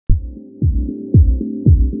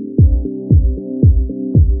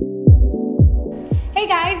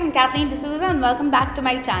guys, I'm Kathleen Dsouza and welcome back to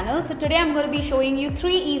my channel. So today I'm going to be showing you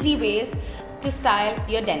 3 easy ways to style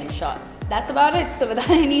your denim shorts. That's about it. So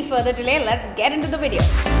without any further delay, let's get into the video.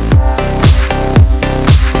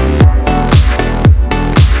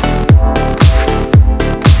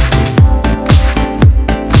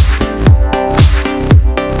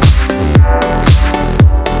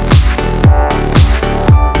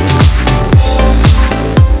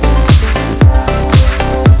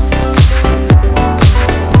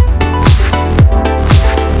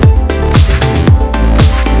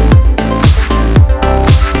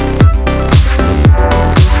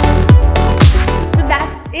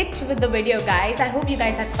 With the video, guys. I hope you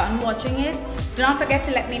guys had fun watching it. Do not forget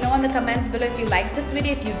to let me know in the comments below if you liked this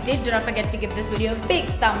video. If you did, do not forget to give this video a big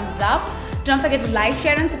thumbs up. Do not forget to like,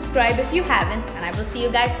 share and subscribe if you haven't, and I will see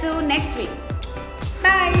you guys soon next week.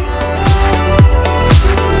 Bye.